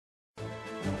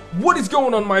What is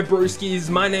going on, my broskiis?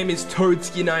 My name is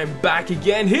Toadski and I am back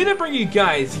again, here to bring you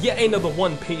guys yet another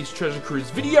One Piece Treasure Cruise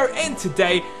video, and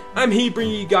today I'm here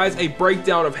bringing you guys a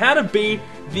breakdown of how to beat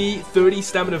the 30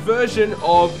 stamina version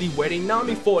of the Wedding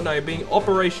Nami fortnight, being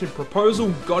Operation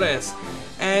Proposal Goddess.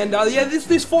 And yeah,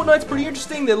 this fortnight's pretty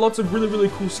interesting. There are lots of really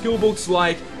cool skill books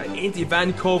like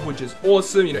Anti-Vankov, which is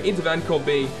awesome. You know, Anti-Vankov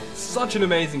being such an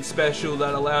amazing special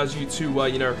that allows you to,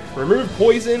 you know, remove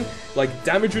poison, like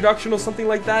damage reduction or something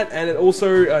like that. And it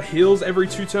also heals every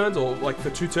 2 turns, or like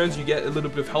for 2 turns you get a little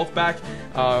bit of health back.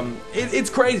 It's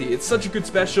crazy. It's such a good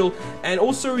special. And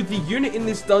also the unit in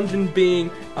this dungeon being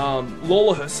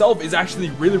Lola herself is actually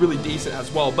really decent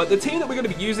as well. But the team that we're going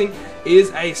to be using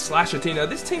is a slasher team. Now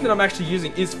this team that I'm actually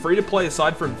using is free to play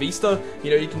aside from Vista. You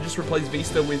know, you can just replace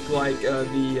Vista with like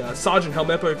the Sergeant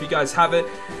Helmeppo if you guys have it.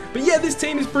 But yeah, this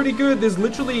team is pretty good. There's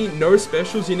literally no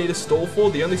specials you need to stall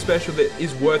for. The only special that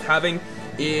is worth having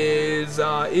is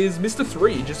Mr.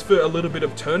 3, just for a little bit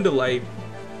of turn delay.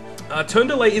 Turn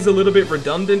delay is a little bit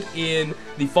redundant in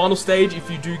the final stage if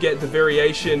you do get the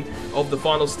variation of the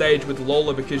final stage with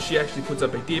Lola, because she actually puts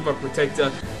up a Diva Protector,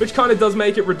 which kind of does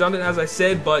make it redundant, as I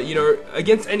said. But you know,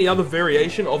 against any other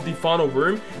variation of the final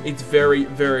room, it's very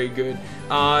good.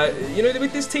 You know,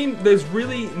 with this team, there's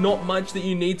really not much that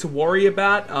you need to worry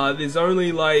about. There's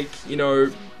only, like, you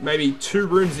know, maybe 2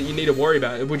 rooms that you need to worry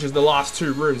about, which is the last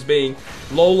 2 rooms being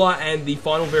Lola and the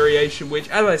final variation, which,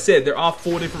 as I said, there are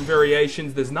 4 different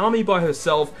variations. There's Nami by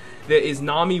herself, there is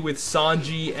Nami with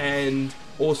Sanji and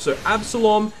also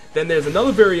Absalom, then there's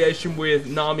another variation with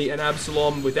Nami and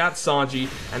Absalom without Sanji,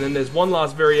 and then there's one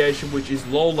last variation which is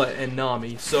Lola and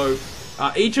Nami. So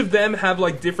each of them have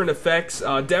like different effects.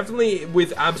 Definitely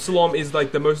with Absalom is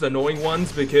like the most annoying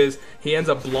ones, because he ends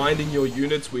up blinding your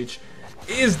units, which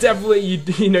is definitely,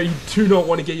 you know, you do not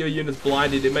want to get your units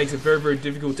blinded. It makes it very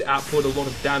difficult to output a lot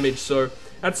of damage. So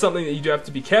that's something that you do have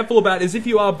to be careful about, is if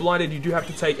you are blinded, you do have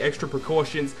to take extra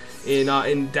precautions in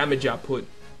damage output.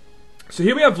 So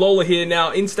here we have Lola here.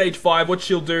 Now in stage 5, what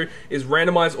she'll do is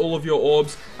randomize all of your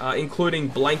orbs, including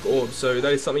blank orbs. So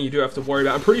that is something you do have to worry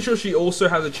about. I'm pretty sure she also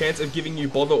has a chance of giving you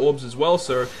bother orbs as well,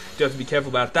 so you do have to be careful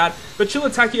about that. But she'll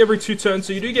attack you every 2 turns,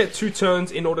 so you do get 2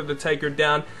 turns in order to take her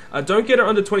down. Don't get her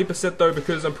under 20% though,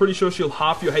 because I'm pretty sure she'll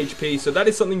half your HP. So that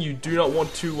is something you do not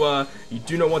want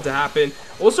to happen.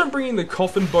 Also, I'm bringing the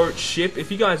Coffin Boat ship. If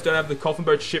you guys don't have the Coffin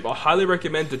Boat ship, I highly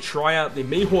recommend to try out the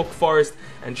Mihawk Forest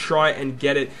and try and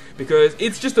get it, because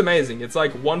it's just amazing. It's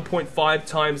like 1.5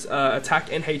 times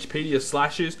attack and HP to your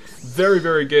slashes.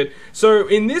 Very good. So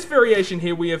in this variation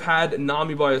here, we have had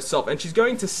Nami by herself, and she's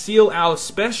going to seal our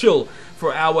special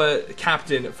for our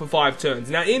captain for 5 turns.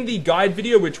 Now in the guide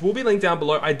video, which will be linked down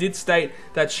below, I did state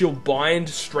that she'll bind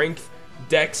strength,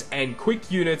 dex, and quick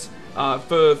units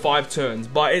for 5 turns.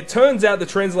 But it turns out the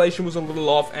translation was a little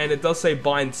off, and it does say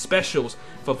bind specials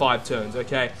for 5 turns,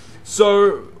 okay?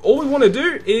 So all we want to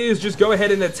do is just go ahead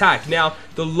and attack. Now,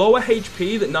 the lower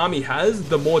HP that Nami has,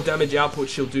 the more damage output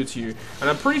she'll do to you. And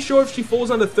I'm pretty sure if she falls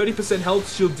under 30%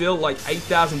 health, she'll deal like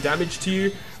 8,000 damage to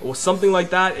you, or something like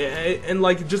that. And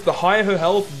like, just the higher her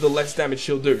health, the less damage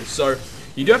she'll do. So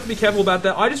you do have to be careful about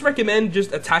that. I just recommend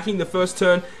just attacking the first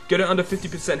turn, get her under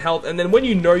 50% health, and then when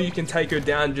you know you can take her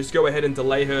down, just go ahead and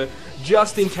delay her,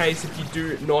 just in case if you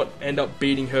do not end up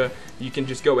beating her, you can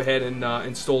just go ahead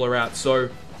and stall her out. So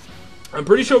I'm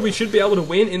pretty sure we should be able to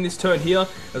win in this turn here,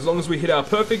 as long as we hit our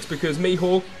perfects, because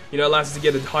Mihawk, you know, allows us to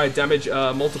get a higher damage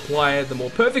multiplier the more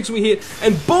perfects we hit,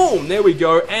 and boom, there we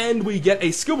go, and we get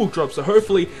a skillbook drop. So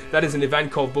hopefully that is an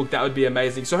Ivankov book. That would be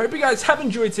amazing. So I hope you guys have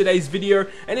enjoyed today's video,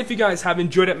 and if you guys have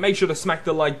enjoyed it, make sure to smack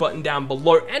the like button down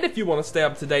below. And if you want to stay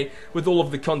up to date with all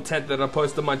of the content that I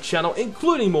post on my channel,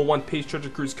 including more One Piece Treasure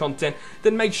Cruise content,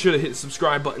 then make sure to hit the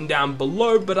subscribe button down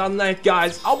below. But other than that,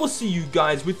 guys, I will see you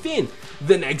guys within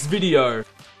the next video.